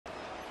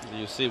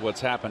You see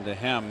what's happened to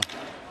him.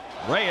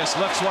 Reyes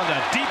looks one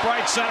to deep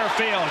right center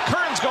field.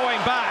 Kern's going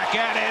back,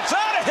 and it's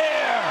out of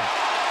here.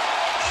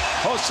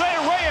 Jose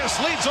Reyes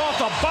leads off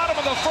the bottom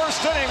of the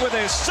first inning with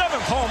his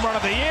 7th home run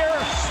of the year,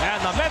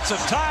 and the Mets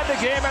have tied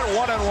the game at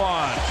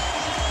 1-1.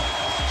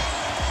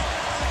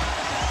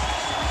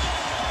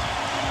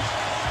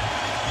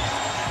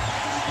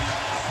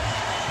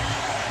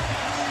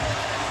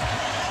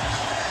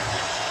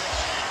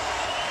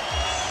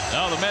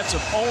 Now the Mets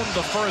have owned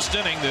the first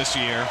inning this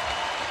year,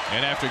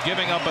 and after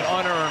giving up an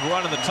unearned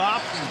run in the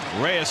top,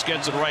 Reyes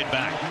gets it right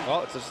back.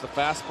 Well, it's just a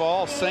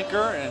fastball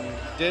sinker and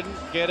didn't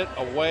get it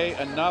away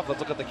enough. Let's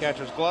look at the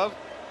catcher's glove.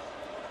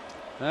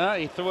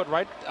 He threw it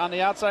right on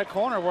the outside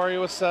corner where he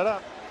was set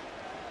up.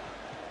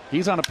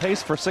 He's on a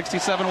pace for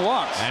 67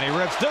 walks. And he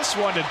rips this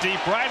one to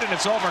deep right, and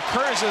it's over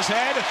Kearns'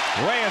 head.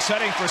 Reyes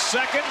heading for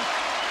second,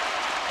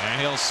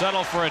 and he'll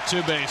settle for a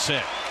 2-base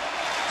hit.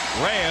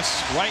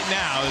 Reyes right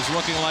now is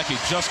looking like he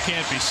just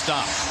can't be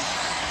stopped.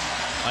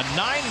 A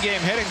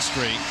 9-game hitting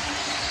streak.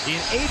 In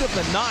 8 of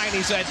the 9,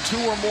 he's had 2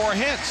 or more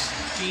hits.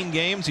 15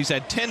 games, he's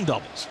had 10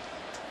 doubles.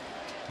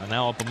 And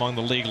now up among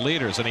the league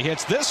leaders. And he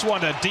hits this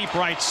one to deep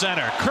right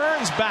center.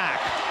 Kearns back.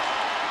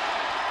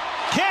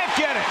 Can't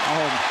get it.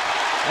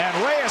 And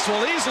Reyes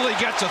will easily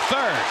get to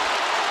third.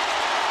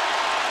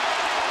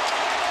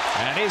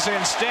 And he's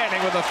in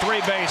standing with a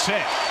 3-base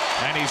hit.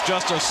 And he's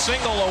just a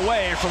single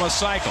away from a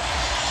cycle.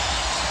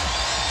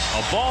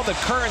 A ball that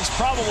Kearns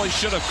probably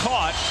should have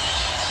caught,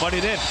 but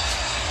he didn't.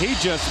 He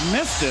just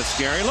missed this,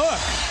 Gary. Look.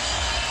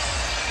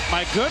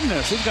 My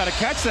goodness, he's got to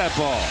catch that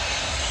ball.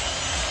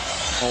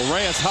 Well,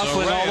 Reyes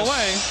hustling all the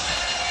way.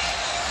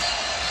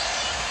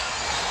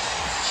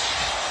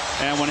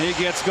 And when he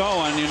gets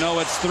going, you know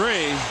it's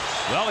 3.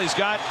 Well, he's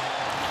got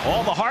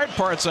all the hard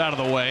parts out of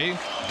the way.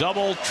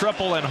 Double,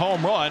 triple, and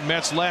home run.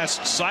 Mets'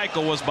 last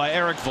cycle was by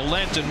Eric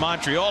Valent in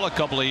Montreal a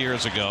couple of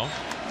years ago.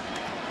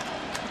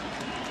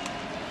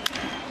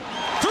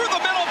 Through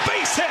the middle,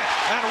 base hit,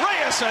 and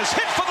Reyes has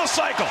hit for the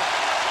cycle.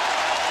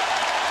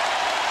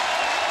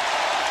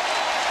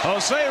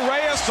 Jose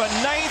Reyes, the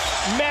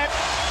 9th Met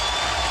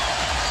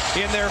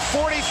in their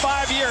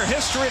 45-year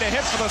history to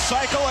hit for the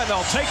cycle, and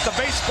they'll take the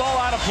baseball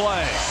out of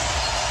play.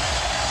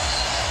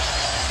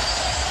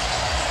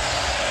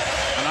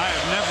 And I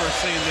have never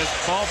seen this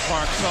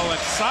ballpark so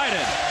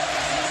excited.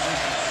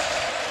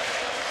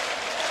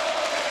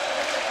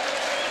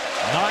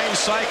 9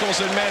 cycles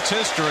in Mets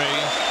history,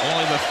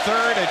 only the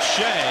 3rd at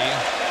Shea.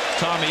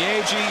 Tommy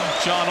Agee,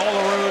 John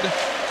Olerud,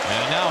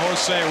 and now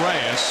Jose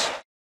Reyes.